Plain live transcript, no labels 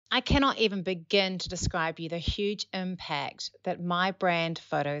I cannot even begin to describe you the huge impact that my brand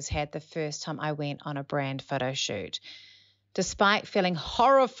photos had the first time I went on a brand photo shoot. Despite feeling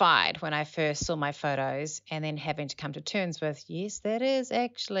horrified when I first saw my photos and then having to come to terms with, yes, that is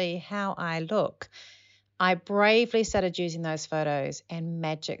actually how I look, I bravely started using those photos and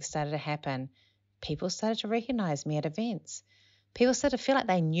magic started to happen. People started to recognize me at events. People started to feel like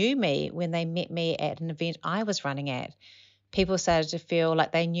they knew me when they met me at an event I was running at. People started to feel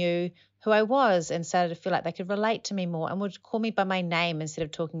like they knew who I was and started to feel like they could relate to me more and would call me by my name instead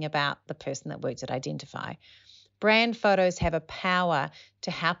of talking about the person that works at Identify. Brand photos have a power to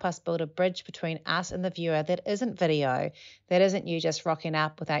help us build a bridge between us and the viewer that isn't video, that isn't you just rocking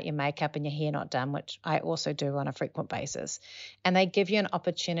up without your makeup and your hair not done, which I also do on a frequent basis. And they give you an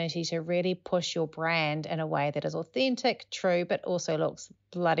opportunity to really push your brand in a way that is authentic, true, but also looks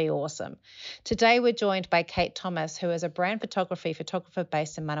bloody awesome. Today, we're joined by Cate Thomas, who is a brand photographer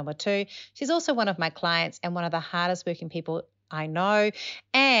based in Manawatu. She's also one of my clients and one of the hardest working people I know.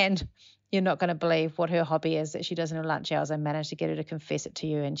 And you're not going to believe what her hobby is that she does in her lunch hours. I managed to get her to confess it to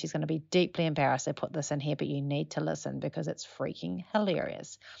you, and she's going to be deeply embarrassed I put this in here, but you need to listen because it's freaking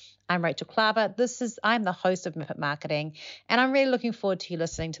hilarious. I'm Rachel Klaver. I'm the host of Muppet Marketing, and I'm really looking forward to you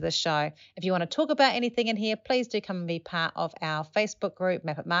listening to this show. If you want to talk about anything in here, please do come and be part of our Facebook group,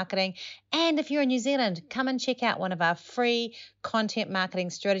 Muppet Marketing. And if you're in New Zealand, come and check out one of our free content marketing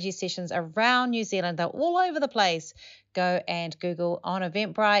strategy sessions around New Zealand. They're all over the place. Go and Google on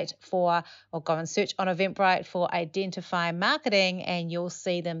Eventbrite or go and search on Eventbrite for Identify Marketing, and you'll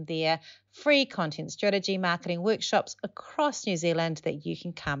see them there. Free content strategy marketing workshops across New Zealand that you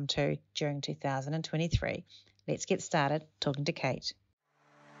can come to during 2023. Let's get started talking to Cate.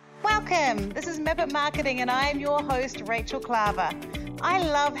 Welcome. This is Muppet Marketing, and I am your host, Rachel Klaver. I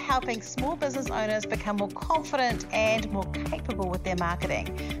love helping small business owners become more confident and more capable with their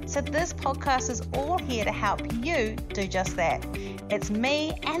marketing. So this podcast is all here to help you do just that. It's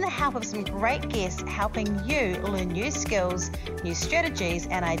me and the help of some great guests helping you learn new skills, new strategies,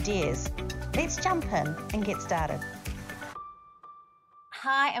 and ideas. Let's jump in and get started.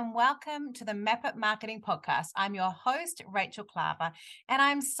 Hi, and welcome to the Muppet Marketing Podcast. I'm your host, Rachel Klaver, and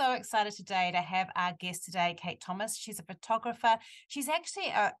I'm so excited today to have our guest today, Cate Thomas. She's a photographer. She's actually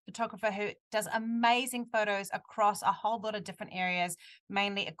a photographer who does amazing photos across a whole lot of different areas,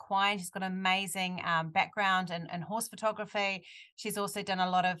 mainly equine. She's got an amazing background in horse photography. She's also done a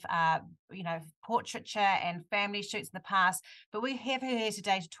lot of, portraiture and family shoots in the past. But we have her here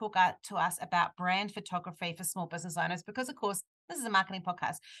today to talk to us about brand photography for small business owners because, of course, this is a marketing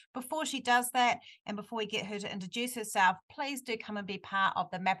podcast. Before she does that, and before we get her to introduce herself, please do come and be part of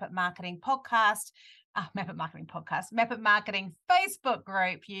the Muppet Marketing Podcast, Muppet Marketing Facebook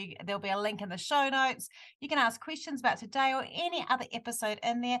group. There'll be a link in the show notes. You can ask questions about today or any other episode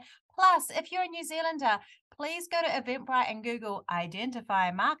in there. Plus, if you're a New Zealander, please go to Eventbrite and Google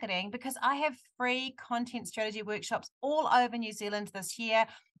Identify Marketing because I have free content strategy workshops all over New Zealand this year.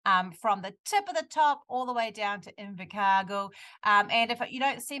 From the tip of the top all the way down to Invercargill. And if you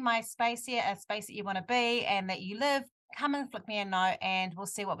don't see my space here, a space that you want to be and that you live, come and flick me a note and we'll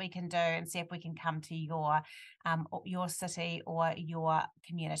see what we can do and see if we can come to your city or your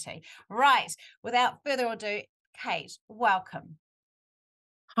community. Right. Without further ado, Cate, welcome.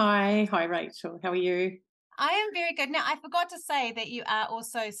 Hi, Rachel. How are you? I am very good. Now, I forgot to say that you are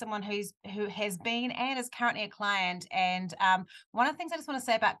also someone who has been and is currently a client. And one of the things I just want to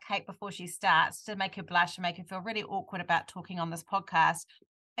say about Cate before she starts, to make her blush and make her feel really awkward about talking on this podcast,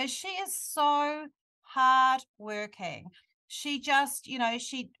 is she is so hardworking. She just,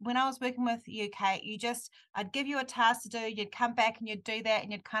 when I was working with you, Cate, I'd give you a task to do, you'd come back and you'd do that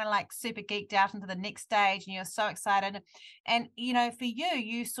and you'd kind of like super geeked out into the next stage and you're so excited. And, for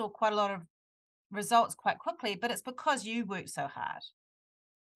you saw quite a lot of results quite quickly, but it's because you work so hard.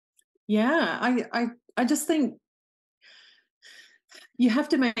 Yeah, I just think you have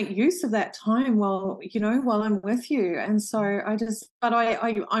to make use of that time while I'm with you. And so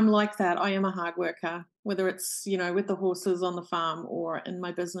I'm like that. I am a hard worker, whether it's, with the horses on the farm or in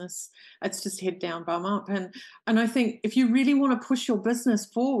my business. It's just head down, bum up. And I think if you really want to push your business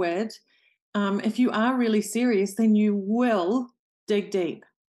forward, if you are really serious, then you will dig deep.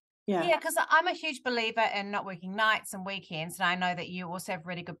 Yeah, because I'm a huge believer in not working nights and weekends. And I know that you also have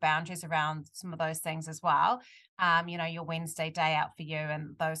really good boundaries around some of those things as well. Your Wednesday day out for you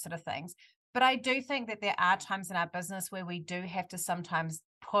and those sort of things. But I do think that there are times in our business where we do have to sometimes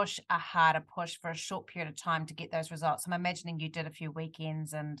push a harder push for a short period of time to get those results. I'm imagining you did a few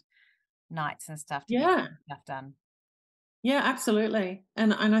weekends and nights and stuff to get stuff done. Yeah, absolutely.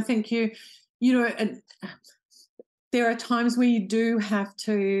 And I think there are times where you do have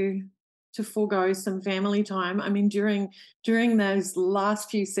to forego some family time. I mean, during those last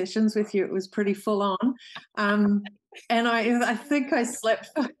few sessions with you, it was pretty full on, and I think I slept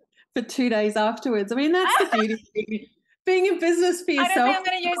for 2 days afterwards. I mean, that's the beauty of being in business for I don't think yourself, I'm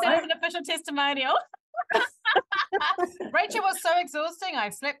going to use that as right? an official testimonial. Rachel was so exhausting. I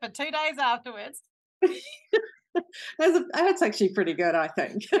slept for 2 days afterwards. That's actually pretty good, I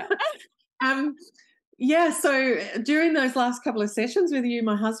think. Yeah. um, Yeah, so during those last couple of sessions with you,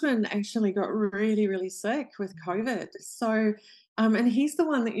 my husband actually got really, really sick with COVID. So, and he's the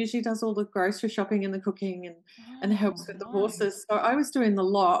one that usually does all the grocery shopping and the cooking and Oh, helps with the no. horses. So I was doing the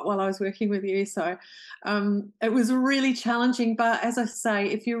lot while I was working with you. So it was really challenging. But as I say,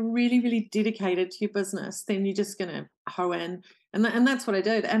 if you're really, really dedicated to your business, then you're just going to hoe in, and that's what I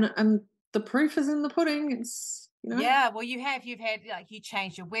did. And the proof is in the pudding. It's Yeah, well, you've had like you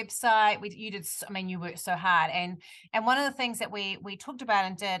changed your website. You did. I mean, you worked so hard, and one of the things that we talked about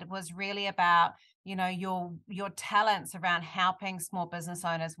and did was really about your talents around helping small business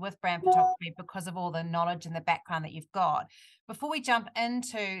owners with brand photography because of all the knowledge and the background that you've got. Before we jump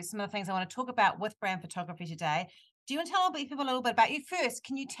into some of the things I want to talk about with brand photography today, do you want to tell people a little bit about you first?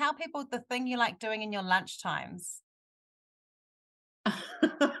 Can you tell people the thing you like doing in your lunch times? I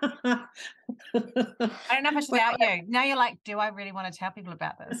I don't know if I should well, out you. Now you're like, do I really want to tell people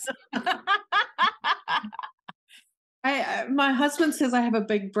about this? my husband says I have a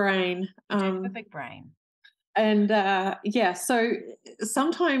big brain, You do have a big brain. and yeah. So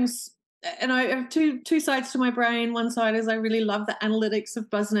sometimes, and I have two sides to my brain. One side is I really love the analytics of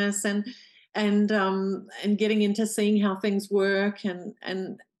business and getting into seeing how things work and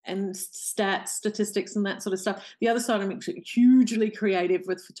stats, statistics, and that sort of stuff. The other side, I'm actually hugely creative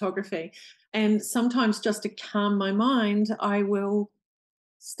with photography, and sometimes just to calm my mind, I will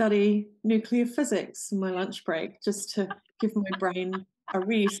study nuclear physics in my lunch break just to give my brain a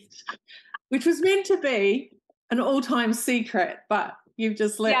rest, which was meant to be an all-time secret, but you've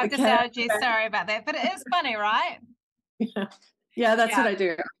just let Yeah, the I've just cat outed you. Sorry about that. But it is funny, right? yeah. Yeah, that's Yeah. what I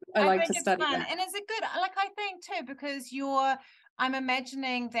do. I like think to it's study fun. that. And it's a good, like, I think too, because I'm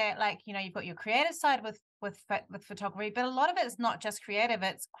imagining that, like, you've got your creative side with photography, but a lot of it is not just creative,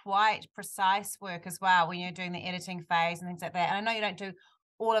 it's quite precise work as well when you're doing the editing phase and things like that. And I know you don't do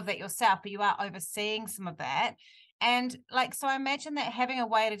all of that yourself, but you are overseeing some of that. And like, so I imagine that having a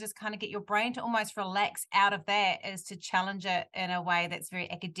way to just kind of get your brain to almost relax out of that is to challenge it in a way that's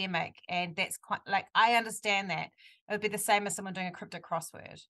very academic. And that's quite like, I understand that. It would be the same as someone doing a cryptic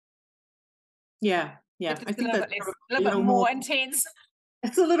crossword. Yeah, yeah. It's I just a think little that's bit less, probably a a little bit little more. more intense.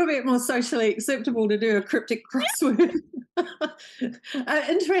 It's a little bit more socially acceptable to do a cryptic crossword.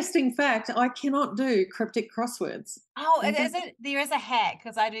 Interesting fact: I cannot do cryptic crosswords. Oh, In it fact, isn't. There is a hack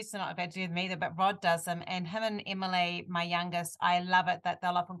because I do not about to do them either, but Rod does them, and him and Emily, my youngest, I love it that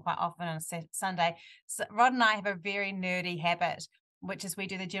they'll open quite often on a Sunday. So Rod and I have a very nerdy habit, which is we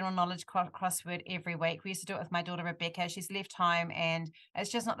do the general knowledge crossword every week. We used to do it with my daughter Rebecca. She's left home, and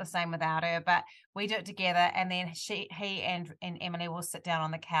it's just not the same without her. But we do it together, and then he and Emily will sit down on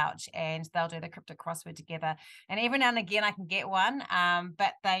the couch, and they'll do the cryptic crossword together. And every now and again, I can get one,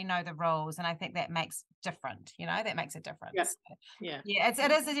 but they know the rules, and I think that makes different. That makes a yeah, difference. yeah. Yeah,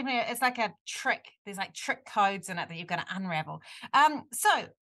 it is definitely. It's like a trick. There's like trick codes in it that you've got to unravel. So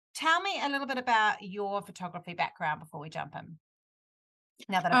tell me a little bit about your photography background before we jump in.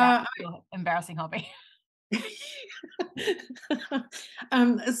 Now that about Uh, your embarrassing hobby.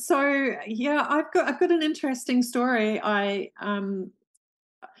 so yeah, I've got an interesting story. My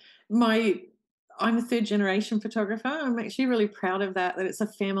I'm a third generation photographer. I'm actually really proud of that it's a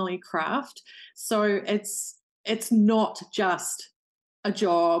family craft. So it's not just a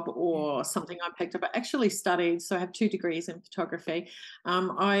job or something I picked up. I actually studied, so I have 2 degrees in photography.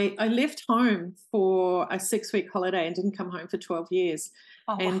 I left home for a 6-week holiday and didn't come home for 12 years,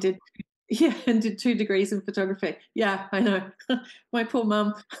 Oh, wow. and did yeah, and did 2 degrees in photography. Yeah, I know. My poor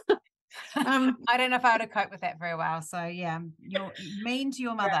mum. I don't know if I would have coped with that very well. So yeah, you're mean to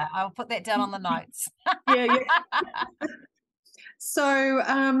your mother. I'll put that down on the notes. Yeah, yeah. So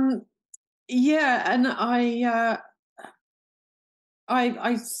yeah, and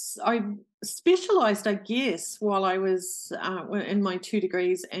I specialized, I guess, while I was in my 2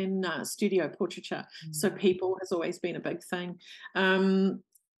 degrees in studio portraiture. So people has always been a big thing.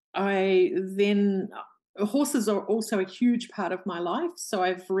 I then horses are also a huge part of my life. So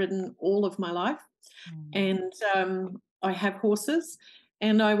I've ridden all of my life, and I have horses.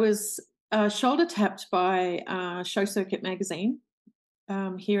 And I was shoulder tapped by Show Circuit magazine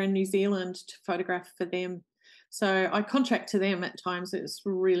here in New Zealand to photograph for them. So I contract to them at times. It's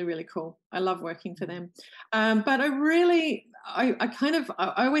really, really cool. I love working for them. But I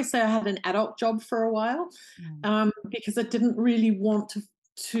always say I had an adult job for a while, because I didn't really want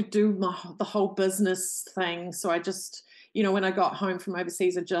to do the whole business thing. So I just, when I got home from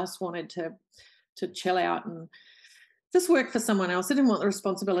overseas, I just wanted to chill out and just work for someone else. I didn't want the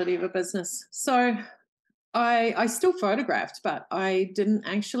responsibility of a business. So I still photographed, but I didn't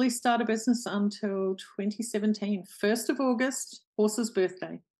actually start a business until 2017, 1st of August, Horse's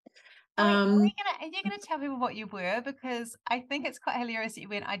birthday. Are you gonna tell people what you were? Because I think it's quite hilarious that you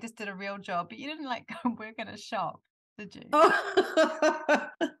went, I just did a real job, but you didn't like go and work in a shop, did you? Oh.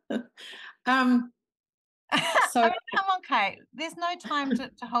 So I mean, come on, Cate. There's no time to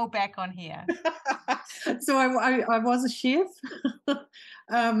hold back on here. So I was a chef,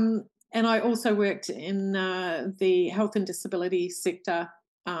 and I also worked in the health and disability sector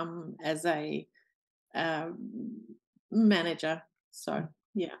as a manager. So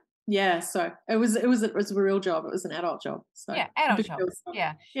yeah. So it was a real job. It was an adult job. So yeah, adult job.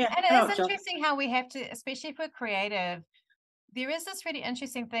 Yeah, and it's interesting how we have to, especially if we're creative. There is this really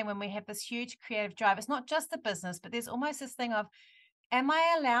interesting thing when we have this huge creative drive. It's not just the business, but there's almost this thing of, am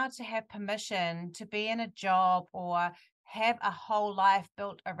I allowed to have permission to be in a job or have a whole life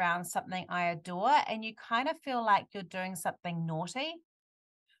built around something I adore? And you kind of feel like you're doing something naughty.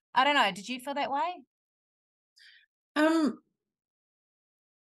 I don't know. Did you feel that way?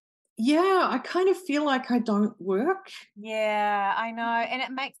 Yeah, I kind of feel like I don't work. Yeah, I know.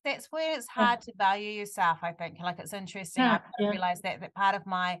 And that's where it's hard to value yourself, I think. Like, it's interesting. Yeah, I've realized that part of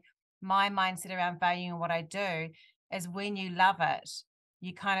my mindset around valuing what I do is when you love it,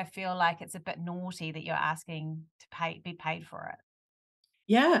 you kind of feel like it's a bit naughty that you're asking to be paid for it.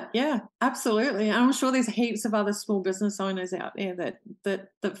 Yeah, absolutely. And I'm sure there's heaps of other small business owners out there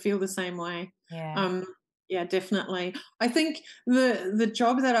that feel the same way. Yeah. Yeah, definitely. I think the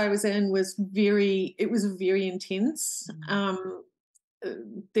job that I was in was very intense.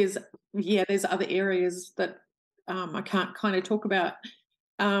 There's other areas that I can't kind of talk about,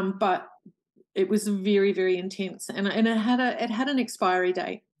 but it was very, very intense, and it had an expiry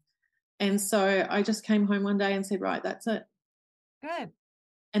date. And so I just came home one day and said, right, that's it. Good.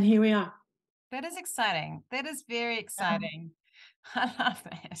 And here we are. That is exciting. That is very exciting. I love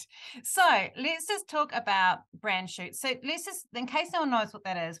that. So let's just talk about brand shoots. So let's just, in case no one knows what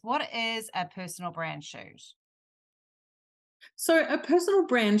that is, what is a personal brand shoot? So a personal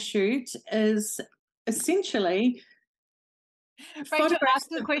brand shoot is essentially Rachel asked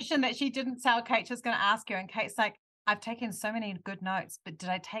the question that she didn't tell Cate she was going to ask her, and Kate's like, I've taken so many good notes, but did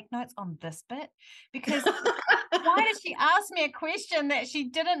I take notes on this bit? Because why did she ask me a question that she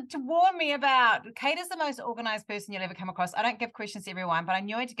didn't warn me about? Cate is the most organized person you'll ever come across. I don't give questions to everyone, but I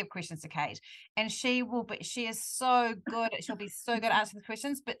knew I had to give questions to Cate. And she is so good. She'll be so good at answering the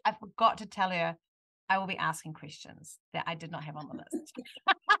questions, but I forgot to tell her I will be asking questions that I did not have on the list.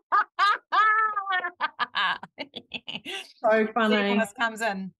 So funny. This comes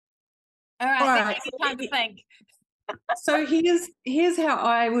in. All right, so time to think. So here's how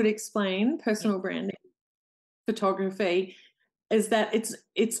I would explain personal branding photography, is that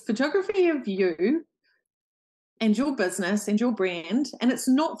it's photography of you and your business and your brand, and it's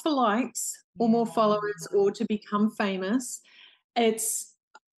not for likes or more followers or to become famous. It's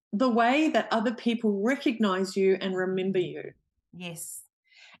the way that other people recognize you and remember you. Yes.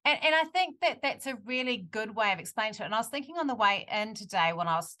 And I think that's a really good way of explaining it. And I was thinking on the way in today when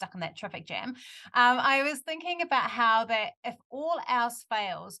I was stuck in that traffic jam, I was thinking about how that if all else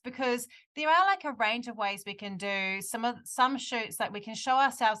fails, because there are like a range of ways we can do some shoots, like we can show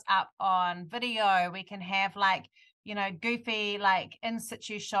ourselves up on video, we can have like, goofy like in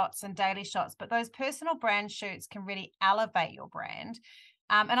situ shots and daily shots, but those personal brand shoots can really elevate your brand.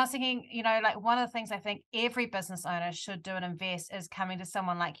 And I was thinking, like one of the things I think every business owner should do and invest is coming to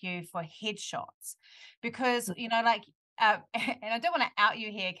someone like you for headshots, because, and I don't want to out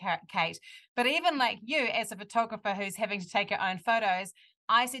you here, Cate, but even like you as a photographer who's having to take your own photos,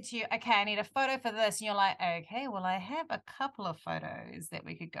 I said to you, okay, I need a photo for this. And you're like, okay, well, I have a couple of photos that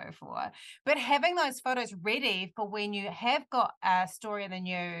we could go for. But having those photos ready for when you have got a story in the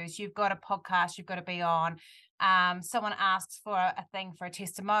news, you've got a podcast you've got to be on, someone asks for a thing for a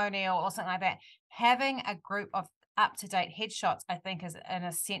testimonial or something like that, having a group of up-to-date headshots, I think, is an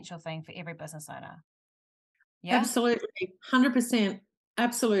essential thing for every business owner. Yeah, absolutely, 100%,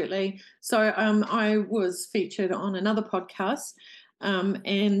 absolutely. So I was featured on another podcast,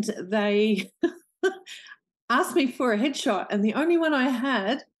 and they asked me for a headshot, and the only one I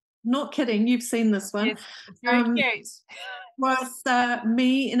had not kidding, you've seen this one. Yes, it's very cute. Was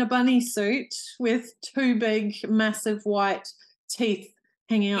me in a bunny suit with two big, massive white teeth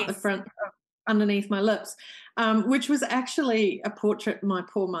hanging out the front underneath my lips, which was actually a portrait of my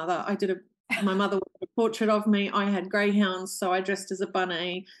poor mother. My mother wanted a portrait of me. I had greyhounds, so I dressed as a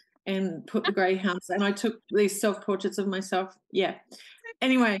bunny and put the greyhounds, and I took these self-portraits of myself. Yeah.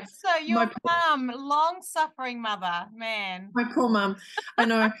 Anyway. So your mum, long-suffering mother, man. My poor mum, I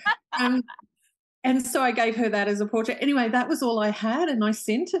know. And so I gave her that as a portrait. Anyway, that was all I had, and I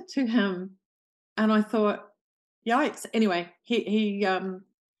sent it to him. And I thought, yikes. Anyway, he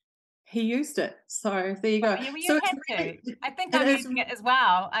used it. So there you go. Yeah, well, you so had to. I think I'm using it as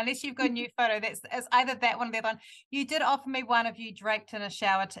well. Unless you've got a new photo, it's either that one or the other one. You did offer me one of you draped in a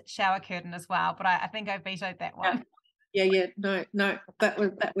shower curtain as well, but I think I vetoed that one. Yeah. No, that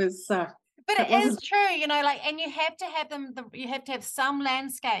was. But it is true, you know, like, and you have to have them. You have to have some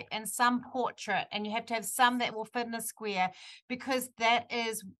landscape and some portrait, and you have to have some that will fit in a square, because that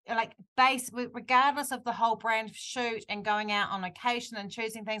is like regardless of the whole brand shoot and going out on location and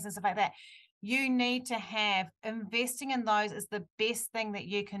choosing things and stuff like that. You need to have, investing in those is the best thing that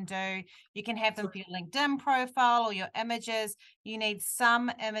you can do. You can have them for your LinkedIn profile or your images. You need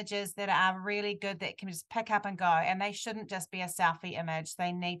some images that are really good that can just pick up and go, and they shouldn't just be a selfie image.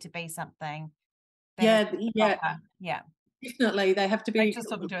 They need to be something. Yeah. Definitely. They have to be. I'm just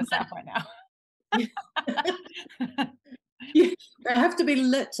talking to herself right now. Yeah, they have to be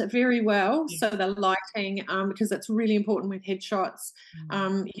lit very well. So the lighting, because that's really important with headshots.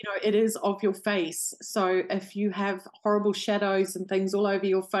 It is of your face. So if you have horrible shadows and things all over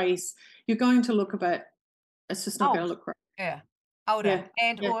your face, you're going to look a bit. It's just not going to look right. Yeah, older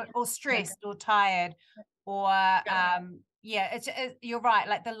or stressed or tired or you're right.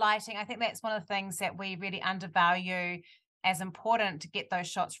 Like the lighting, I think that's one of the things that we really undervalue as important to get those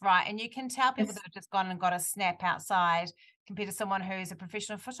shots right. And you can tell people that have just gone and got a snap outside compared to someone who's a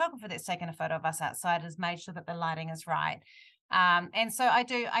professional photographer that's taken a photo of us outside and has made sure that the lighting is right. And so I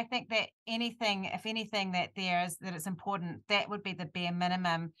think that if anything that it's important, that would be the bare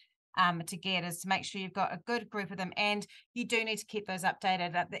minimum to get, is to make sure you've got a good group of them, and you do need to keep those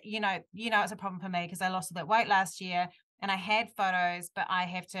updated. It's a problem for me because I lost a bit of weight last year. And I had photos, but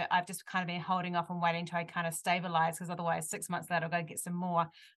I've just kind of been holding off and waiting till I kind of stabilize, because otherwise 6 months later I'll go get some more.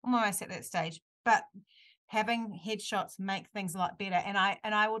 I'm almost at that stage. But having headshots make things a lot better. And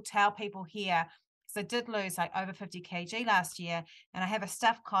I will tell people here, because I did lose like over 50 kg last year, and I have a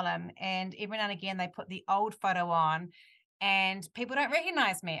stuff column, and every now and again they put the old photo on and people don't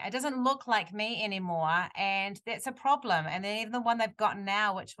recognize me. It doesn't look like me anymore. And that's a problem. And then even the one they've gotten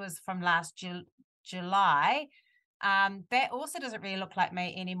now, which was from last July, that also doesn't really look like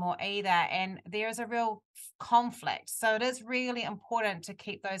me anymore either. And there is a real conflict. So it is really important to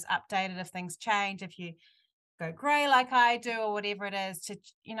keep those updated if things change, if you go gray like I do or whatever it is,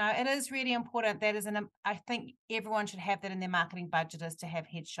 it is really important. I think everyone should have that in their marketing budget, is to have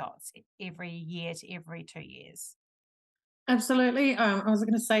headshots every year to every 2 years. Absolutely. I was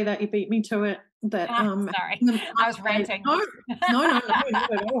going to say that you beat me to it. Sorry, I was ranting. No, not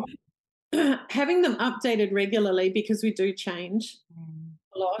at all. Having them updated regularly, because we do change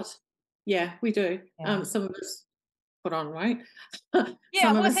a lot. Yeah, we do. Some of us put on weight.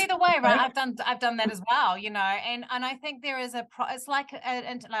 Yeah, well, it's either way, right? I've done that as well, and I think there is it's like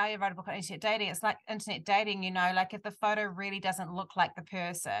I wrote a book on internet dating. It's like internet dating, like if the photo really doesn't look like the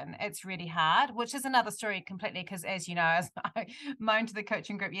person, it's really hard, which is another story completely, because as you know, as I moaned to the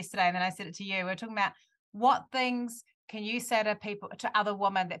coaching group yesterday, and then I said it to you, we're talking about what things can you say to other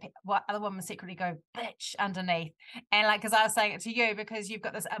women what other women secretly go bitch underneath, and like, because I was saying it to you because you've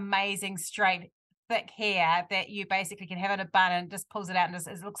got this amazing straight thick hair that you basically can have in a bun and just pulls it out, and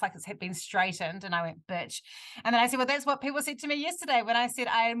it looks like it's been straightened. And I went bitch, and then I said, well, that's what people said to me yesterday when I said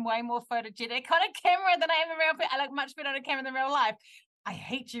I am way more photogenic on a camera than I am in real. I look much better on a camera than real life. I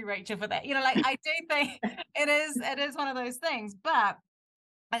hate you, Rachel, for that. I do think it is one of those things, but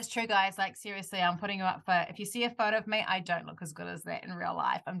it's true, guys. Like, seriously, I'm putting you up for, if you see a photo of me, I don't look as good as that in real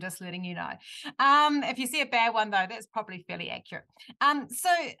life. I'm just letting you know. If you see a bad one, though, that's probably fairly accurate. So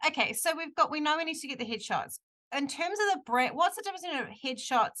we know we need to get the headshots. In terms of the brand, what's the difference between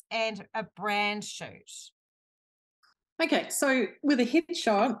headshots and a brand shoot? Okay, so with a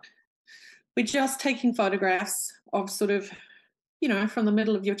headshot, we're just taking photographs of sort of, from the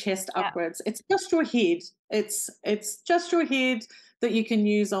middle of your chest upwards. It's just your head. It's just your head that you can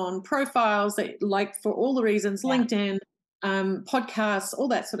use on profiles, for all the reasons, LinkedIn, podcasts, all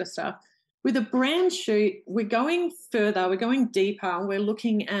that sort of stuff. With a brand shoot, we're going further, we're going deeper, we're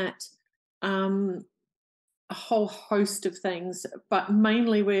looking at a whole host of things, but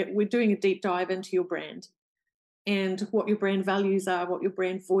mainly we're doing a deep dive into your brand and what your brand values are, what your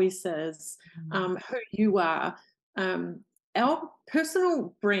brand voice is, who you are. Our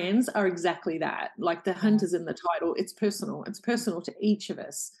personal brands are exactly that. Like the hint is in the title. It's personal. It's personal to each of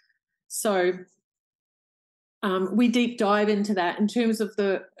us. So we deep dive into that in terms of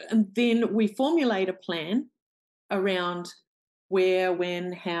and then we formulate a plan around where,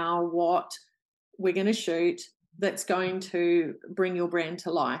 when, how, what we're going to shoot that's going to bring your brand to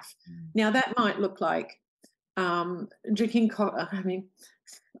life. Now, that might look like drinking coffee. I mean,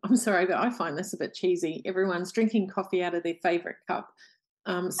 I'm sorry, but I find this a bit cheesy. Everyone's drinking coffee out of their favorite cup,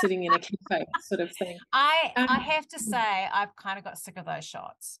 sitting in a cafe sort of thing. I have to say, I've kind of got sick of those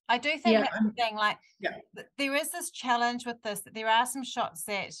shots. I do think that's the thing. Like, there is this challenge with this, that there are some shots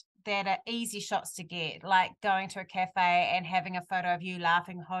that are easy shots to get, like going to a cafe and having a photo of you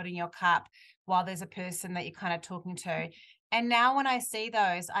laughing, holding your cup while there's a person that you're kind of talking to. And now when I see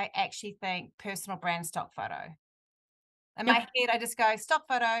those, I actually think personal brand stock photo. In my head, I just go, stock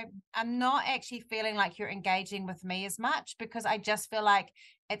photo. I'm not actually feeling like you're engaging with me as much, because I just feel like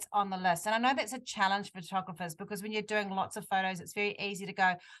it's on the list. And I know that's a challenge for photographers, because when you're doing lots of photos, it's very easy to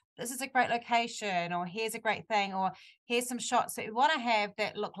go, this is a great location, or here's a great thing, or here's some shots that you want to have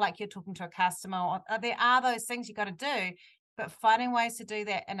that look like you're talking to a customer. Or there are those things you got to do, but finding ways to do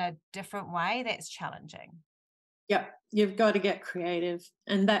that in a different way, that's challenging. Yeah, you've got to get creative.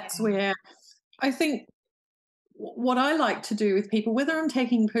 And that's where I think what I like to do with people, whether I'm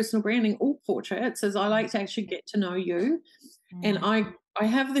taking personal branding or portraits, is I like to actually get to know you. And I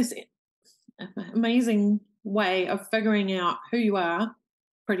have this amazing way of figuring out who you are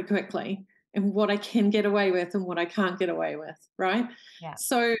pretty quickly and what I can get away with and what I can't get away with, right? Yeah.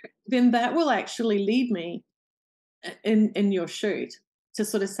 So then that will actually lead me in your shoot to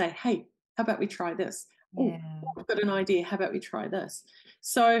sort of say, hey, how about we try this? Oh, I've got an idea. How about we try this?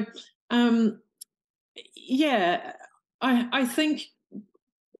 So I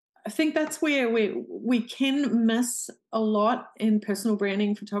think that's where we can miss a lot in personal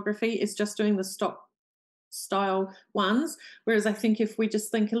branding photography, is just doing the stock style ones. Whereas I think if we just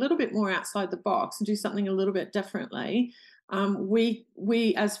think a little bit more outside the box and do something a little bit differently,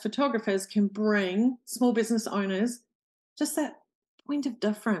 we as photographers can bring small business owners just that point of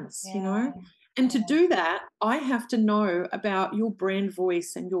difference, you know. And to do that, I have to know about your brand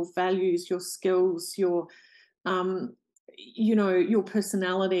voice and your values, your skills, your your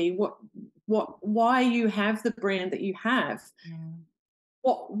personality, why you have the brand that you have.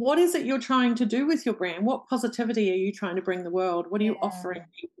 What is it you're trying to do with your brand? What positivity are you trying to bring the world? What are you offering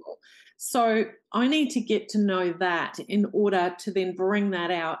people? So I need to get to know that in order to then bring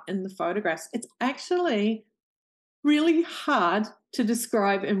that out in the photographs. It's actually really hard to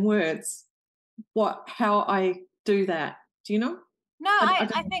describe in words how I do that. Do you know? No,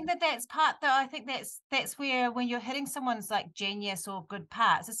 I think that's part, though. I think that's where, when you're hitting someone's like genius or good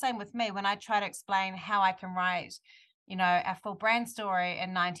parts, the same with me when I try to explain how I can write, a full brand story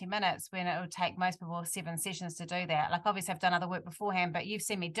in 90 minutes, when it would take most people 7 sessions to do that. Like, obviously I've done other work beforehand, but you've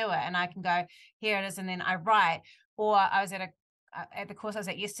seen me do it, and I can go, here it is, and then I write. Or I was at the course I was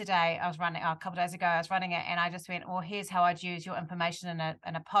at yesterday, I was running a couple of days ago, I was running it, and I just went, well, here's how I'd use your information in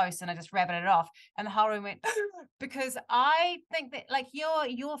a post, and I just rabbited it off, and the whole room went because I think that, like,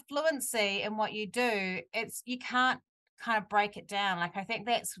 your fluency in what you do, you can't kind of break it down. Like, I think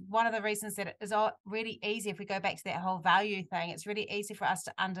that's one of the reasons that it is really easy, if we go back to that whole value thing, it's really easy for us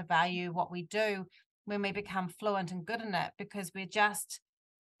to undervalue what we do when we become fluent and good in it, because we're just,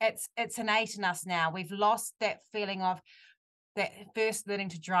 it's innate in us now. We've lost that feeling of that first learning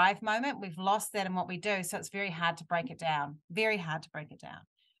to drive moment. We've lost that in what we do. So it's very hard to break it down. Very hard to break it down.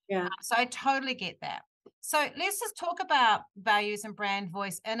 Yeah. So I totally get that. So let's just talk about values and brand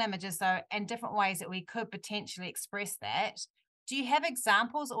voice in images, though, and different ways that we could potentially express that. Do you have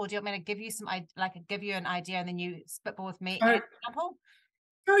examples, or do you want me to give you give you an idea and then you spitball with me an example?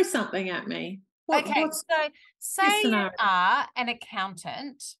 Throw something at me. Okay. So say you are an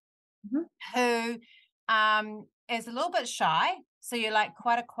accountant who is a little bit shy. So you're like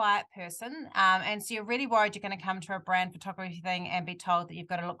quite a quiet person. And so you're really worried you're going to come to a brand photography thing and be told that you've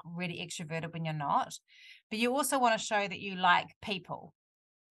got to look really extroverted when you're not. But you also want to show that you like people.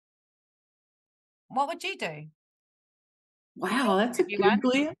 What would you do? Wow, that's a good one.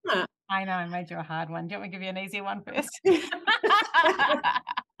 I know, I made you a hard one. Do you want me to give you an easier one first?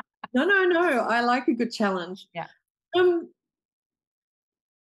 No. I like a good challenge. Yeah.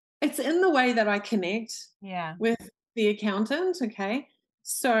 It's in the way that I connect with the accountant, okay?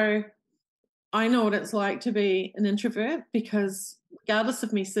 So I know what it's like to be an introvert, because regardless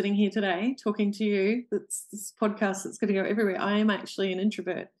of me sitting here today talking to you, that's this podcast that's going to go everywhere, I am actually an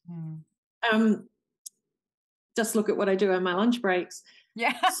introvert. Just look at what I do on my lunch breaks.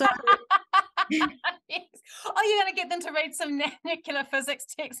 Yeah. So yes. Oh, you're going to get them to read some nuclear physics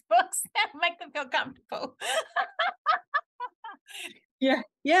textbooks that make them feel comfortable.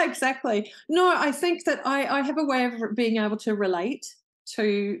 yeah, exactly. No, I think that I have a way of being able to relate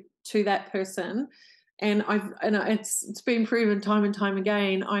to that person, and it's been proven time and time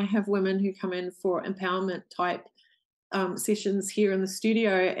again. I have women who come in for empowerment type sessions here in the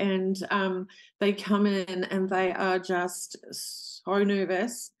studio, and they come in and they are just so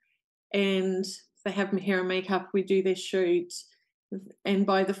nervous, and they have hair and makeup. We do their shoot, and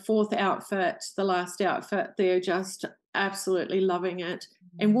by the fourth outfit, the last outfit, they're just absolutely loving it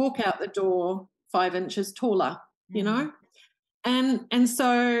and walk out the door 5 inches taller, you know. And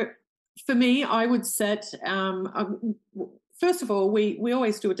so for me, I would sit. First of all, we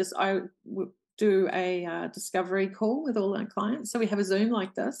always do a discovery call with all our clients. So we have a Zoom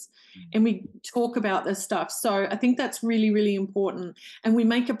like this, and we talk about this stuff. So I think that's really, really important. And we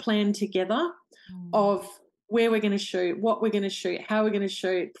make a plan together of where we're going to shoot, what we're going to shoot, how we're going to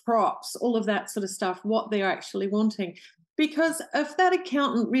shoot, props, all of that sort of stuff, what they're actually wanting. Because if that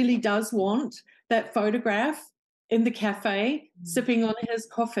accountant really does want that photograph in the cafe sipping on his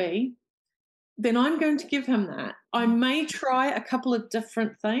coffee, then I'm going to give him that. I may try a couple of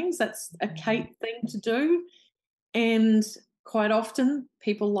different things. That's a Cate thing to do. And quite often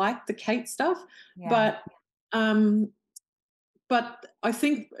people like the Cate stuff. Yeah. But I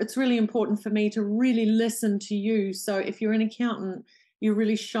think it's really important for me to really listen to you. So if you're an accountant, you're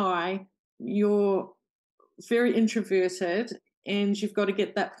really shy, you're very introverted, and you've got to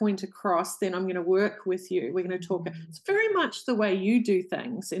get that point across, then I'm going to work with you. We're going to talk. It's very much the way you do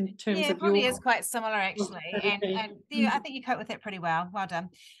things in terms of your... Yeah, it probably is quite similar, actually. And I think you cope with it pretty well. Well done.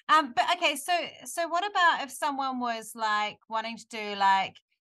 But okay, so what about if someone was like wanting to do like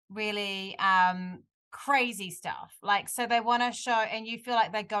really crazy stuff? Like, so they want to show and you feel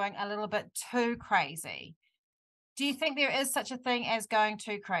like they're going a little bit too crazy. Do you think there is such a thing as going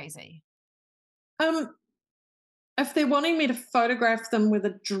too crazy? If they're wanting me to photograph them with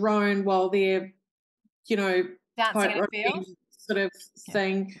a drone while they're, dancing in a field sort of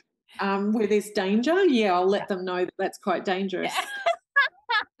thing, where there's danger, I'll let them know that that's quite dangerous.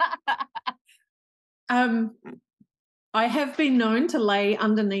 I have been known to lay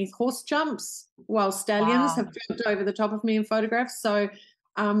underneath horse jumps while stallions have jumped over the top of me in photographs. So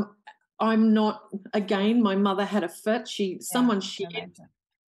I'm not, again, my mother had a fit. Someone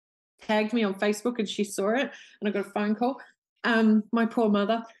tagged me on Facebook and she saw it, and I got a phone call. My poor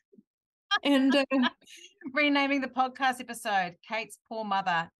mother. And renaming the podcast episode, Cate's Poor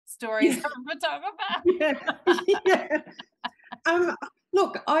Mother, Stories of a Photographer.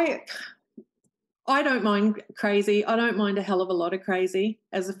 Look, I don't mind crazy. I don't mind a hell of a lot of crazy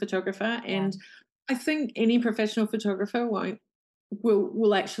as a photographer. And I think any professional photographer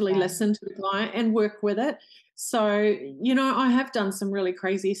will actually listen to the client and work with it. So, I have done some really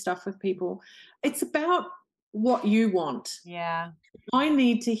crazy stuff with people. It's about what you want. Yeah. I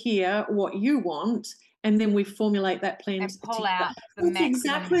need to hear what you want, and then we formulate that plan and pull out the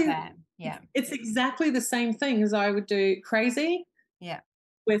maximum of that. Yeah. It's exactly the same thing as I would do crazy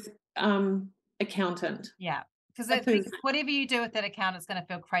with accountant. Yeah. Because whatever you do with that account, it's going to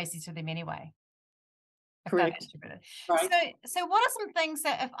feel crazy to them anyway. Correct. Right. So what are some things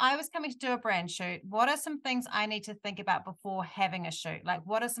that if I was coming to do a brand shoot, what are some things I need to think about before having a shoot? Like,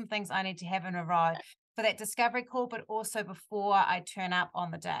 what are some things I need to have in a row for that discovery call, but also before I turn up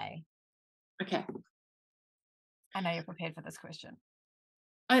on the day? Okay. I know you're prepared for this question.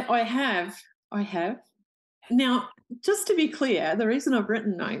 I have. Now, just to be clear, the reason I've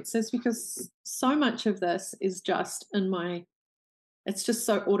written notes is because so much of this is just it's just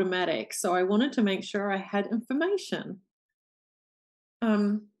so automatic. So I wanted to make sure I had information.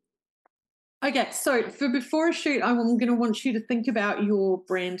 Okay, so for before a shoot, I'm going to want you to think about your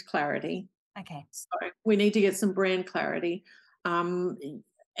brand clarity. Okay. So we need to get some brand clarity. And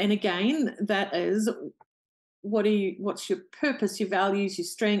again, that is, what's your purpose, your values, your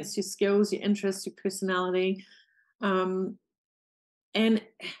strengths, your skills, your interests, your personality, and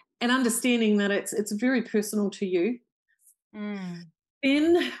understanding that it's very personal to you.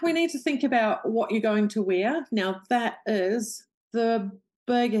 Then we need to think about what you're going to wear. Now, that is the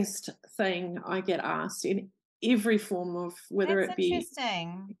biggest thing I get asked in every form of, whether it be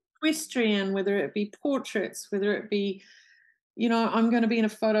equestrian, whether it be portraits, whether it be, I'm going to be in a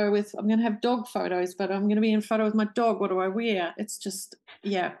photo I'm going to have dog photos, but I'm going to be in a photo with my dog. What do I wear? It's just,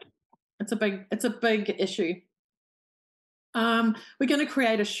 it's a big issue. We're going to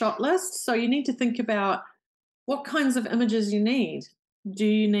create a shot list. So you need to think about what kinds of images you need. Do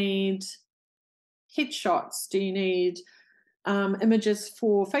you need headshots? Do you need images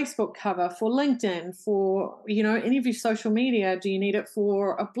for Facebook cover, for LinkedIn, for, any of your social media? Do you need it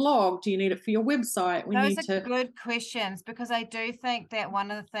for a blog? Do you need it for your website? Those are good questions, because I do think that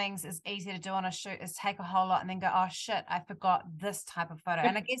one of the things is easy to do on a shoot is take a whole lot and then go, oh shit, I forgot this type of photo.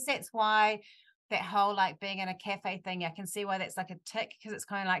 And I guess that's why that whole like being in a cafe thing, I can see why that's like a tick, because it's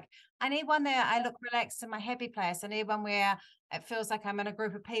kind of like, I need one there I look relaxed in my happy place. I need one where it feels like I'm in a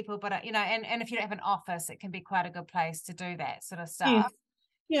group of people, but and if you don't have an office, it can be quite a good place to do that sort of Yes. stuff.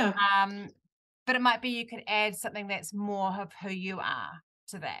 Yeah. But it might be you could add something that's more of who you are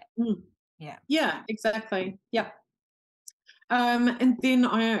to that. Mm. Yeah. Yeah, exactly. Yeah. And then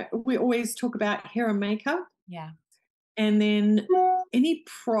we always talk about hair and makeup. Yeah. And then any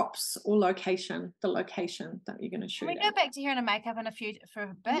props or the location that you're going to shoot Can we go at. back to hair and makeup for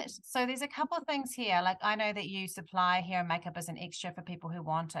a bit? So there's a couple of things here. Like, I know that you supply hair and makeup as an extra for people who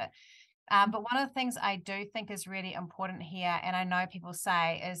want it. But one of the things I do think is really important here, and I know people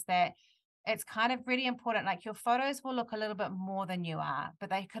say, is that it's kind of really important. Like, your photos will look a little bit more than you are, but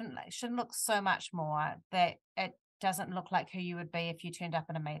they shouldn't look so much more that it doesn't look like who you would be if you turned up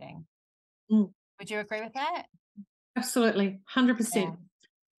in a meeting. Mm. Would you agree with that? Absolutely, 100%.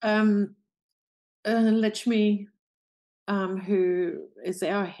 Yeah. Lakshmi, who is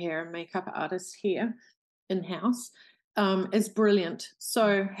our hair and makeup artist here in-house, is brilliant.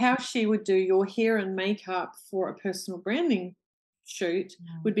 So how she would do your hair and makeup for a personal branding shoot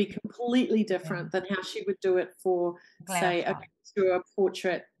would be completely different than how she would do it for, say, a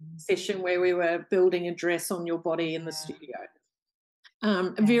portrait session where we were building a dress on your body in the studio.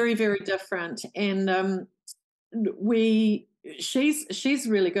 Very, very different. And she's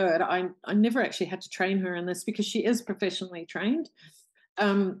really good. I never actually had to train her in this because she is professionally trained.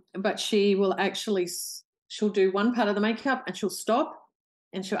 But she will actually, she'll do one part of the makeup and she'll stop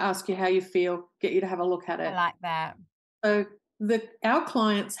and she'll ask you how you feel, get you to have a look at it. I like that. So our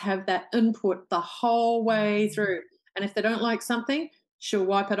clients have that input the whole way through. And if they don't like something, she'll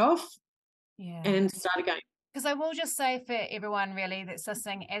wipe it off and start again. Because I will just say for everyone really that's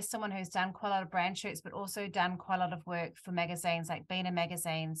listening, as someone who's done quite a lot of brand shoots, but also done quite a lot of work for magazines like Bina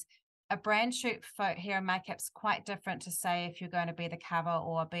magazines, a brand shoot for hair and makeup's quite different to, say, if you're going to be the cover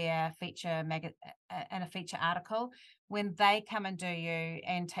or be a feature in a feature article. When they come and do you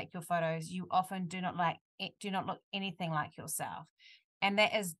and take your photos, you often do not look anything like yourself. And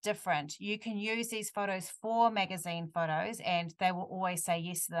that is different. You can use these photos for magazine photos and they will always say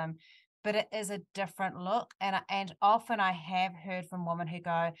yes to them, but it is a different look. And often I have heard from women who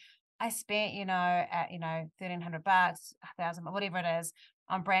go, I spent, $1,300, $1,000, whatever it is,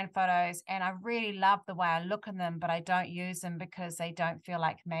 on brand photos, and I really love the way I look in them, but I don't use them because they don't feel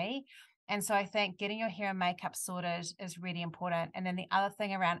like me. And so I think getting your hair and makeup sorted is really important. And then the other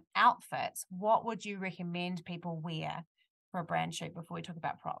thing around outfits, what would you recommend people wear for a brand shoot before we talk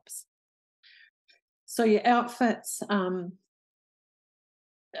about props? So your outfits are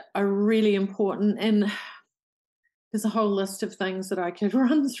really important, and there's a whole list of things that I could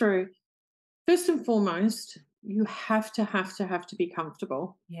run through. First and foremost, you have to be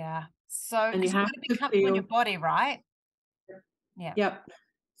comfortable. Yeah. So And you you've have got to be to comfortable in your feel, body, right? Yeah. yep.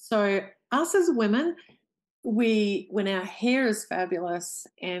 So us as women, when our hair is fabulous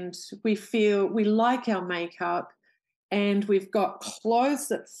and we like our makeup and we've got clothes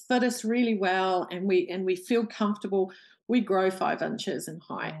that fit us really well and we feel comfortable, we grow 5 inches in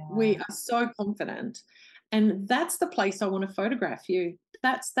height. Yeah. We are so confident. And that's the place I want to photograph you.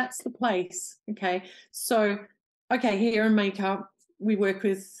 That's the place. Okay. So, hair and makeup, we work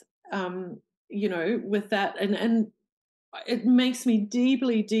with, with that. And it makes me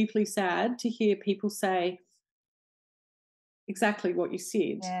deeply, deeply sad to hear people say exactly what you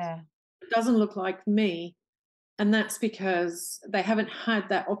said. Yeah. It doesn't look like me. And that's because they haven't had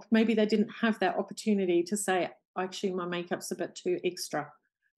that, maybe they didn't have that opportunity to say, actually, my makeup's a bit too extra.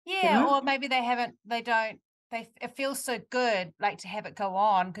 Yeah. Or maybe it feels so good, like, to have it go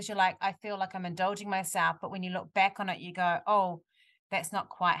on, because you're like, I feel like I'm indulging myself. But when you look back on it, you go, oh, that's not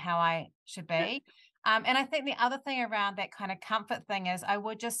quite how I should be. And I think the other thing around that kind of comfort thing is, I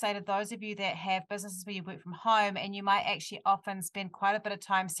would just say to those of you that have businesses where you work from home and you might actually often spend quite a bit of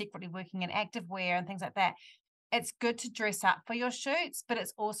time secretly working in activewear and things like that, it's good to dress up for your shoots, but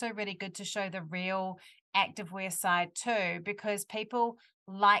it's also really good to show the real activewear side too, because people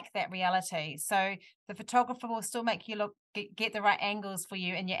like that reality. So the photographer will still make you get the right angles for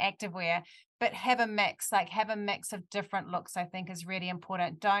you in your activewear, but have a mix of different looks. I think is really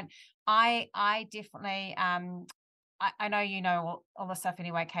important. I definitely I know you know all the stuff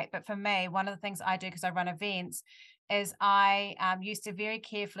anyway, Cate, but for me, one of the things I do, because I run events, is I used to very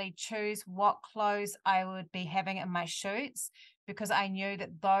carefully choose what clothes I would be having in my shoots, because I knew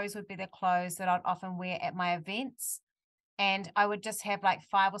that those would be the clothes that I'd often wear at my events. And I would just have like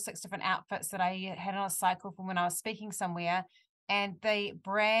 5 or 6 different outfits that I had on a cycle from when I was speaking somewhere. And the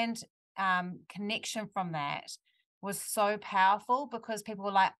brand connection from that was so powerful, because people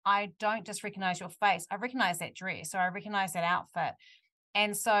were like, I don't just recognize your face, I recognize that dress, or I recognize that outfit.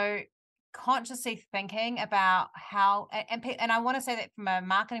 And so consciously thinking about how, and I want to say that from a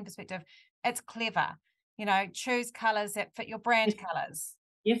marketing perspective, it's clever, choose colors that fit your brand Yes. colors,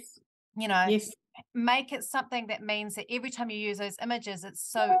 Yes. you know, Yes. make it something that means that every time you use those images, it's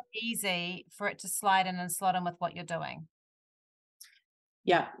so easy for it to slide in and slot in with what you're doing.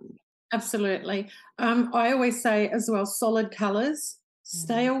 Yeah, absolutely. I always say as well, solid colors.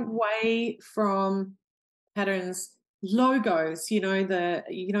 Stay away from patterns, logos.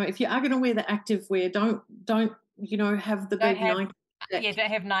 If you are going to wear the active wear, don't have the Don't big have, Nike. yeah,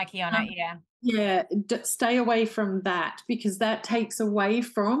 don't have Nike on it. Yeah. Yeah, stay away from that, because that takes away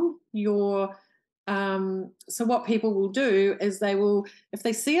from your. So what people will do is they will, if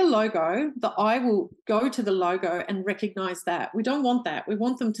they see a logo, the eye will go to the logo and recognize that. We don't want that. We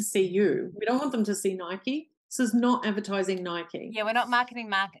want them to see you. We don't want them to see Nike. This is not advertising Nike. Yeah, we're not marketing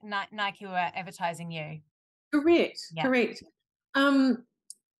Nike, we're advertising you. Correct. Yeah. Correct.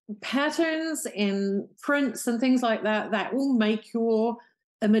 Patterns and prints and things like that will make your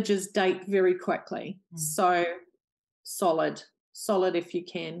images date very quickly. So solid if you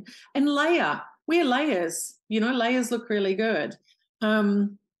can. And wear layers. Layers look really good.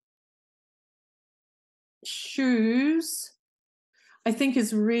 Shoes, I think,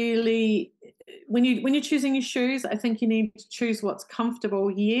 is really, when you're choosing your shoes, I think you need to choose what's comfortable.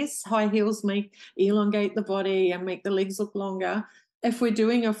 Yes, high heels elongate the body and make the legs look longer. If we're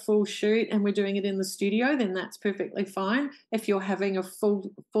doing a full shoot and we're doing it in the studio, then that's perfectly fine. If you're having a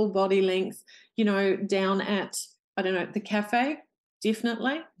full body length, down at, I don't know, the cafe,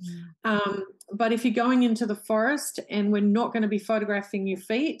 definitely. But if you're going into the forest and we're not going to be photographing your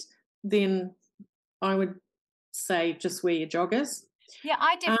feet, then I would say just wear your joggers. Yeah,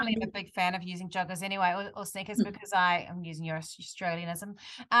 I definitely am a big fan of using joggers anyway, or sneakers, because I'm using your Australianism,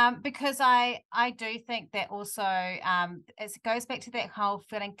 because I do think that also it goes back to that whole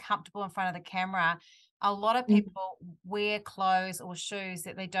feeling comfortable in front of the camera. A lot of people wear clothes or shoes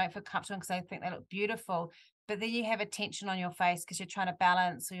that they don't feel comfortable in because they think they look beautiful, but then you have a tension on your face because you're trying to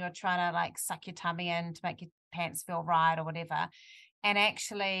balance, or you're trying to like suck your tummy in to make your pants feel right or whatever. And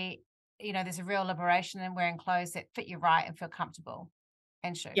actually, there's a real liberation in wearing clothes that fit you right and feel comfortable.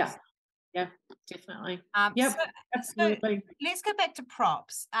 And shoes. Yeah, definitely. Yep, absolutely. So let's go back to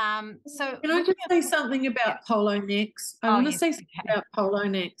props. So can I just say something about polo necks? I want to say something about polo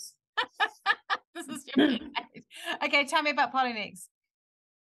necks. This is your page. Okay, tell me about polo necks.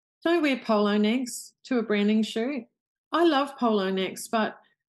 Don't wear polo necks to a branding shoot. I love polo necks, but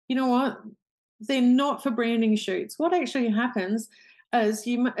you know what? They're not for branding shoots. What actually happens is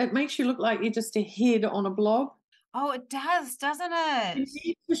it makes you look like you're just a head on a blob. Oh, it does, doesn't it?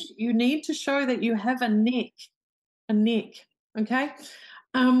 You need to show that you have a neck. Okay.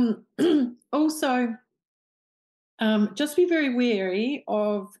 Also, just be very wary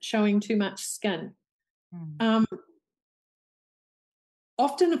of showing too much skin.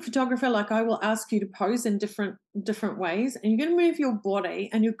 Often a photographer, like I will ask you to pose in different ways, and you're going to move your body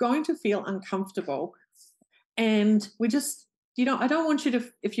and you're going to feel uncomfortable. And I don't want you to,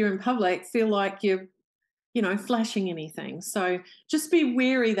 if you're in public, feel like you're flashing anything. So just be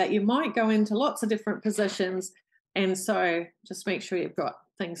wary that you might go into lots of different positions. And so just make sure you've got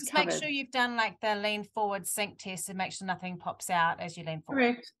things covered. Make sure you've done like the lean forward sync test and make sure nothing pops out as you lean forward.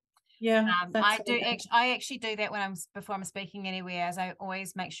 Correct. Yeah. I actually do that before I'm speaking anywhere, as I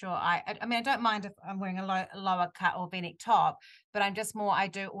always make sure I don't mind if I'm wearing a lower cut or V-neck top, but I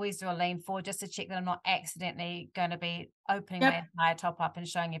do always do a lean forward just to check that I'm not accidentally going to be opening my entire top up and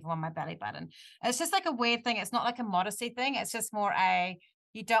showing everyone my belly button. It's just like a weird thing. It's not like a modesty thing. It's just more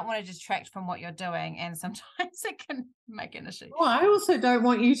you don't want to distract from what you're doing, and sometimes it can make an issue. Well, I also don't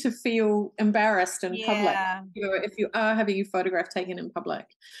want you to feel embarrassed in public. If you are having your photograph taken in public,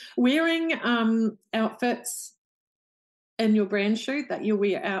 wearing outfits in your brand shoot that you'll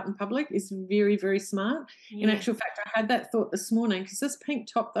wear out in public is very, very smart. In actual fact, I had that thought this morning, because this pink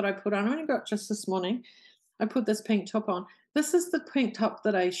top that I put on, I only got just this morning. I put this pink top on. This is the pink top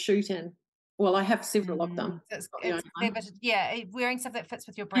that I shoot in. Well, I have several of them. Wearing stuff that fits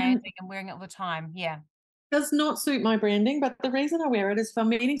with your branding and wearing it all the time. Yeah. Does not suit my branding, but the reason I wear it is if I'm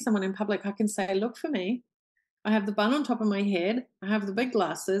meeting someone in public, I can say, look for me. I have the bun on top of my head, I have the big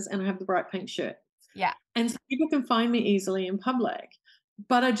glasses, and I have the bright pink shirt. Yeah. And so people can find me easily in public.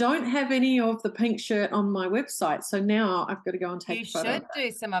 But I don't have any of the pink shirt on my website. So now I've got to go and take You a photo. should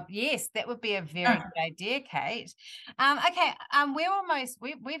do some of, yes, that would be a very good idea, Cate. Okay,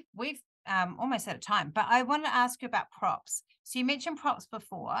 we've almost out of time, but I wanted to ask you about props. So you mentioned props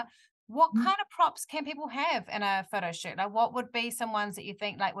before. What kind of props can people have in a photo shoot? Like, what would be some ones that you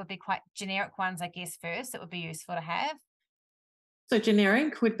think like would be quite generic ones, I guess, first that would be useful to have? So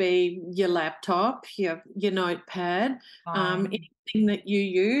generic would be your laptop, your notepad, Fine. anything that you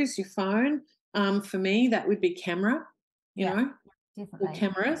use, your phone. For me, that would be camera, Yeah, or definitely.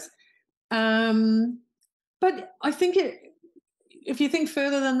 cameras. But I think if you think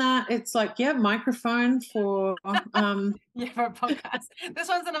further than that, it's like, microphone for Yeah, for a podcast. This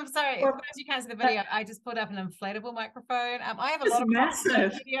one's I'm sorry, for those you can't see the video, I just put up an inflatable microphone. I have a lot of props in the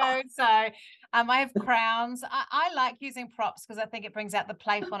video, so I have crowns. I like using props because I think it brings out the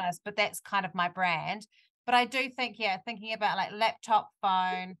playfulness, but that's kind of my brand. But I do think, thinking about like laptop,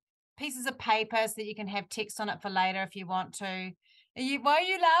 phone, pieces of paper so that you can have text on it for later if you want to. Why are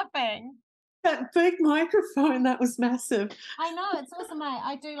you laughing? That big microphone, that was massive. I know, it's awesome, mate.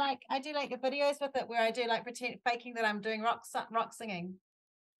 I do like the videos with it where I do like faking that I'm doing rock singing.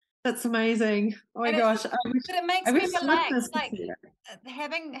 That's amazing. Oh my gosh. But it makes me relax. Like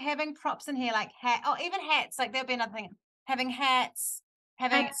having props in here, like even hats. Like there'll be another thing. Having hats,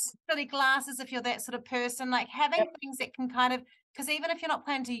 having silly glasses if you're that sort of person. Like having things that can kind of, because even if you're not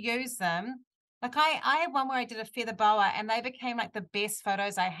planning to use them, like I had one where I did a feather boa and they became like the best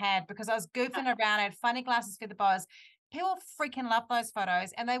photos I had because I was goofing around. I had funny glasses, feather boas. People freaking love those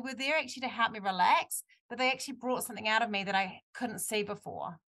photos and they were there actually to help me relax, but they actually brought something out of me that I couldn't see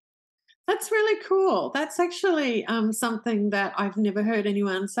before. That's really cool. That's actually something that I've never heard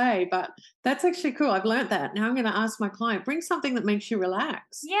anyone say, but that's actually cool. I've learned that. Now I'm going to ask my client, bring something that makes you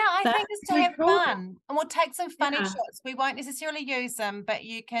relax. Yeah, I think it's to have fun. And we'll take some funny Yeah. shots. We won't necessarily use them, but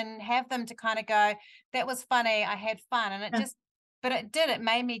you can have them to kind of go, that was funny. I had fun. And it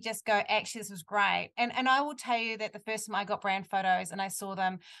made me just go, actually, this was great. And I will tell you that the first time I got brand photos and I saw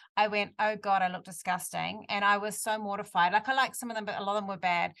them, I went, oh God, I look disgusting. And I was so mortified. Like I like some of them, but a lot of them were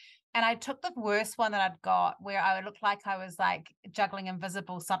bad. And I took the worst one that I'd got where I would look like I was like juggling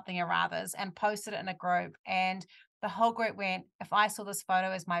invisible something or others and posted it in a group. And the whole group went, if I saw this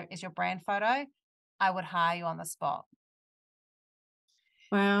photo as your brand photo, I would hire you on the spot.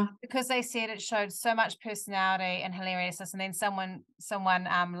 Wow. Because they said it showed so much personality and hilariousness. And then someone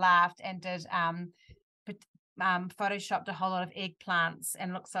laughed and did photoshopped a whole lot of eggplants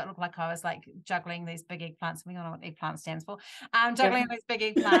and looked like I was like juggling these big eggplants. We don't know what eggplant stands for. Juggling these big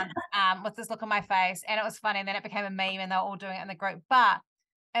eggplants with this look on my face. And it was funny. And then it became a meme and they were all doing it in the group. But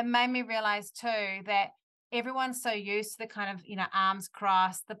it made me realize too that everyone's so used to the kind of, arms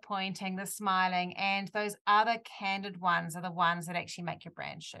crossed, the pointing, the smiling, and those other candid ones are the ones that actually make your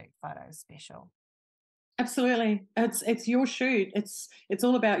brand shoot photos special. Absolutely. It's your shoot. It's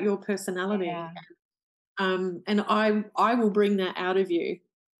all about your personality. Yeah. And I will bring that out of you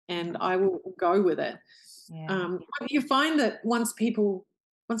and I will go with it. Yeah. You find that once people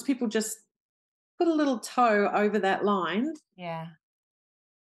just put a little toe over that line, yeah,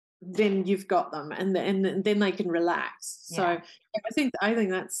 then you've got them and then they can relax. So I think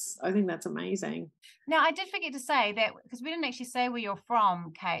that's amazing. Now I did forget to say that because we didn't actually say where you're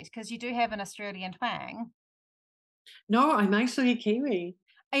from, Cate, because you do have an Australian twang. No, I'm actually a Kiwi.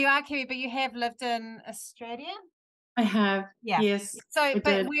 Oh, you are Kiwi, but you have lived in Australia? I have. Yeah. Yes. So,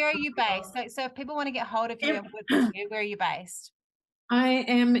 but where are you based? So if people want to get hold of you and work with you, where are you based? I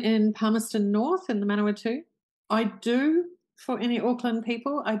am in Palmerston North in the Manawatu. I do, for any Auckland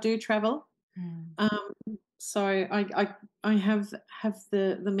people, I do travel. So I have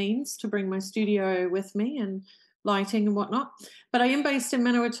the means to bring my studio with me and lighting and whatnot. But I am based in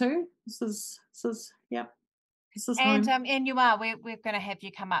Manawatu. This is And home. and you are. We're going to have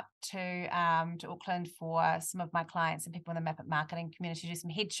you come up to Auckland for some of my clients and people in the Map It marketing community to do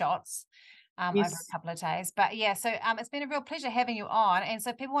some headshots over a couple of days. But yeah, so it's been a real pleasure having you on. And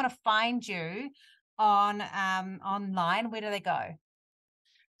so if people want to find you on online, where do they go?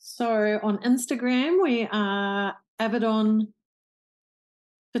 So on Instagram, we are Avedon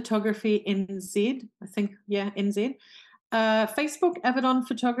Photography NZ. I think, NZ. Facebook, Avedon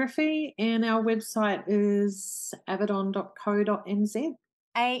Photography, and our website is avedon.co.nz.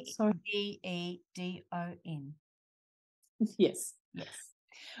 AEEDON. Yes. Yes.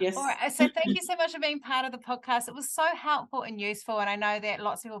 Yes. All right. So thank you so much for being part of the podcast. It was so helpful and useful. And I know that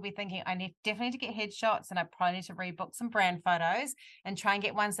lots of people will be thinking, I definitely need to get headshots, and I probably need to rebook some brand photos and try and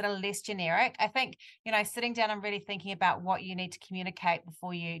get ones that are less generic. I think, sitting down and really thinking about what you need to communicate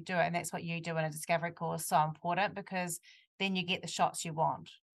before you do it. And that's what you do in a discovery call is so important, because then you get the shots you want.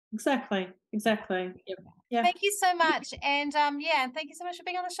 Exactly. Yep. Yeah. Thank you so much. And and thank you so much for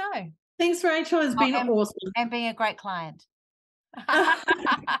being on the show. Thanks, Rachel. It's been awesome. And being a great client.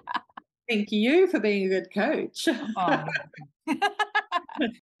 Thank you for being a good coach. Oh.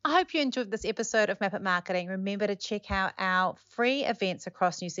 I hope you enjoyed this episode of Map It Marketing. Remember to check out our free events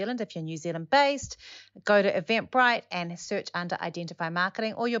across New Zealand. If you're New Zealand based, go to Eventbrite and search under Identify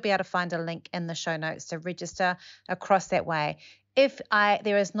Marketing, or you'll be able to find a link in the show notes to register across that way. If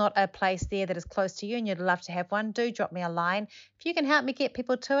there is not a place there that is close to you and you'd love to have one, do drop me a line. If you can help me get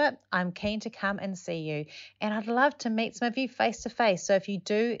people to it, I'm keen to come and see you. And I'd love to meet some of you face to face. So if you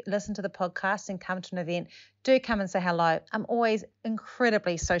do listen to the podcast and come to an event, do come and say hello. I'm always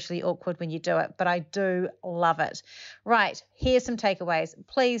incredibly socially awkward when you do it, but I do love it. Right, here's some takeaways.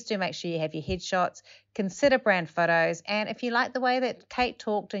 Please do make sure you have your headshots. Consider brand photos. And if you like the way that Cate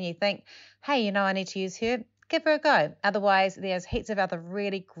talked and you think, hey, I need to use her, give her a go. Otherwise, there's heaps of other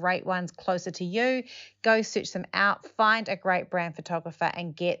really great ones closer to you. Go search them out, find a great brand photographer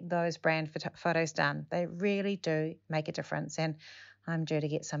and get those brand photos done. They really do make a difference, and I'm due to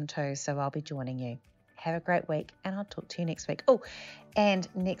get some too, so I'll be joining you. Have a great week, and I'll talk to you next week. Oh, and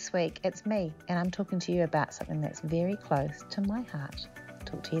next week it's me, and I'm talking to you about something that's very close to my heart.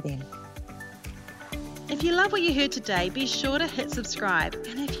 Talk to you then. If you love what you heard today, be sure to hit subscribe.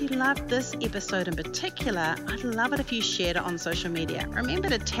 And if you loved this episode in particular, I'd love it if you shared it on social media. Remember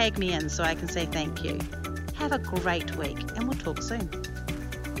to tag me in so I can say thank you. Have a great week, and we'll talk soon.